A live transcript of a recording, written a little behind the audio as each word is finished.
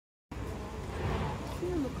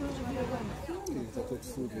Tá todo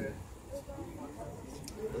fudido.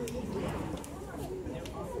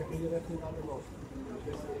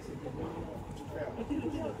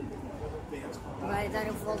 Vai dar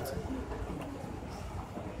a volta.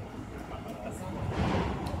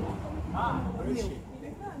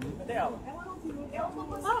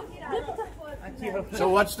 So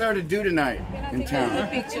what's there to do tonight in town?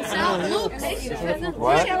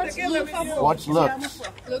 What? What's Lux?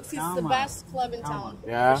 Lux is the best club in town.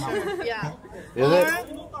 Yeah? Yeah. Is it?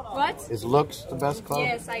 What? Is Lux the best club?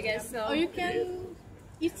 Yes, I guess so. Or you can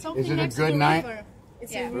eat something Is it a next good to the night? river.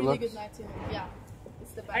 It's Yeah. a really Lux? good night too. Yeah.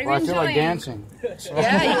 It's the best. Are you Well, I feel like enjoying? dancing. Yeah,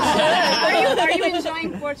 you should. Are you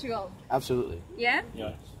enjoying Portugal? Absolutely. Yeah?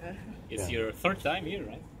 Yeah. It's Yeah. your third time here,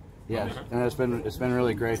 right? Yeah, and it's been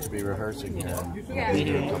really great to be rehearsing here. Yeah. Been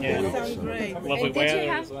here a couple Yeah. of weeks, so. Lovely And did you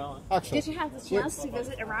weather have- as well. Did you have the chance to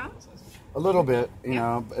visit around? A little bit, you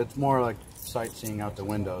know. It's more like sightseeing out the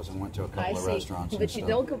windows, and went to a couple of restaurants. But and you stuff.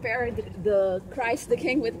 don't compare the Christ the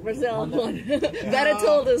King with Brazil one. Betta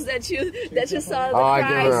told us that you saw the Oh, I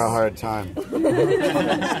Christ. give her a hard time.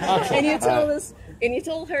 And you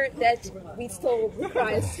told her that we stole the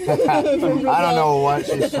Christ. I don't know what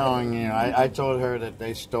she's telling you. I told her that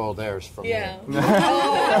they stole theirs from Yeah. me. Oh,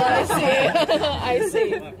 I see. I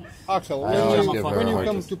see. Axel, I always give her when a you hard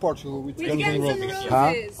come time. to Portugal with With Guns N' Guns N' Roses,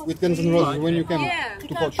 Huh? with Guns N' Roses, when you come Yeah.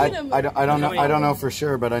 to Portugal, I don't know for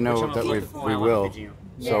sure, but I know that we will.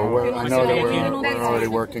 So I know that we're already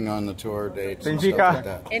working on the tour dates and stuff like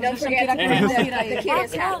that. And don't forget to bring the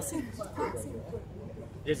kid's house.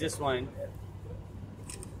 There's this one.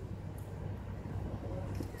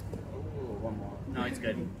 No, it's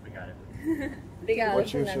good. We got it.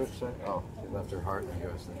 What's your shirt say? Oh, she left her heart in the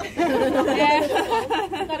USA.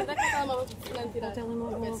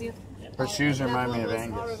 Her shoes remind me of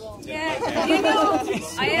Angus. Yeah, you know,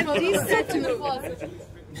 I have these tattoo.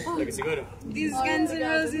 These Guns N'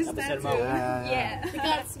 Roses tattoo. Yeah.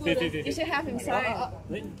 Yeah. You should have him sign.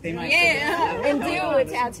 Yeah, and do a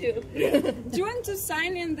tattoo. Do you want to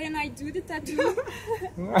sign and then I do the tattoo?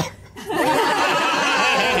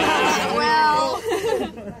 Well.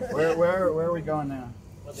 Where are we going now?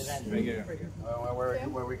 Right here.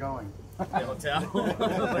 Where are we going? The hotel.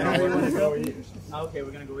 Okay,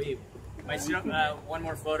 we're gonna go eat. My one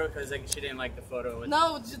more photo because she didn't like the photo.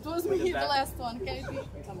 No, it was me, the last one. Can it be?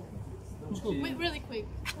 Wait, really quick.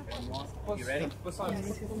 You ready? 3, 2, 1.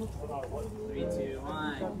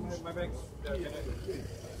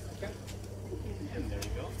 And there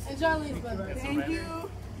you go. Enjoy Lisbon. Thank you.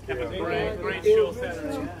 Have a great show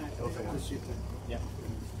Saturday. Yeah.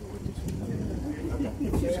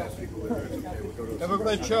 have a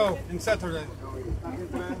great show on Saturday.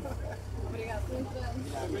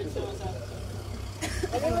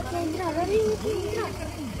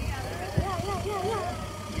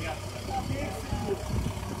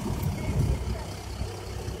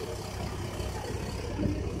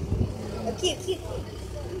 Cute, cute.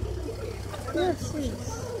 Yes,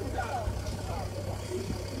 yes.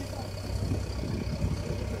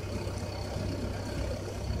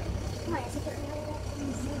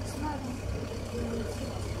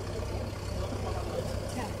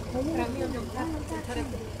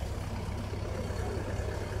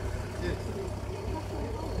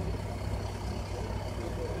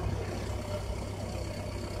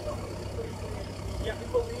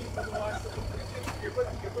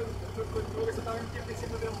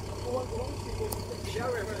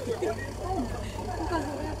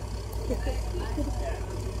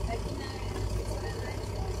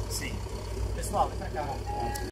 Sim. Pessoal, vem pra cá.